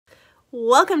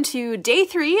Welcome to day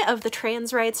 3 of the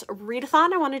Trans Rights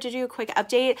Readathon. I wanted to do a quick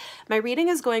update. My reading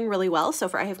is going really well. So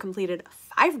far I have completed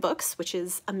 5 books, which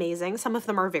is amazing. Some of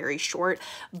them are very short,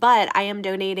 but I am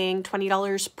donating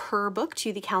 $20 per book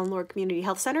to the Callan Community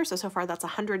Health Center. So far that's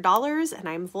 $100, and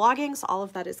I'm vlogging, so all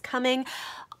of that is coming.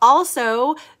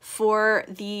 Also, for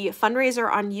the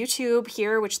fundraiser on YouTube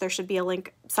here, which there should be a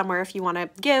link somewhere if you want to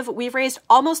give, we've raised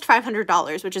almost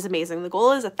 $500, which is amazing. The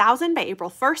goal is 1,000 by April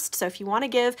 1st. So if you want to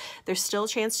give, there's still a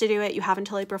chance to do it. You have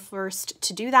until April 1st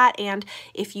to do that. And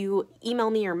if you email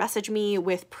me or message me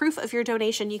with proof of your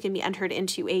donation, you can be entered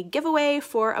into a giveaway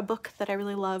for a book that I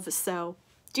really love. So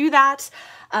do that.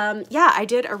 Yeah, I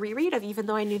did a reread of Even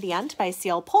Though I Knew the End by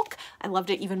C.L. Polk. I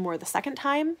loved it even more the second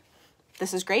time.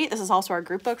 This is great. This is also our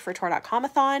group book for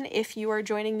Tor.com-a-thon if you are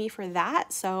joining me for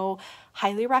that. So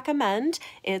highly recommend.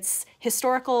 It's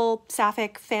historical,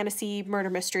 sapphic, fantasy,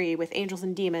 murder mystery with angels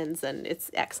and demons, and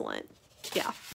it's excellent. Yeah.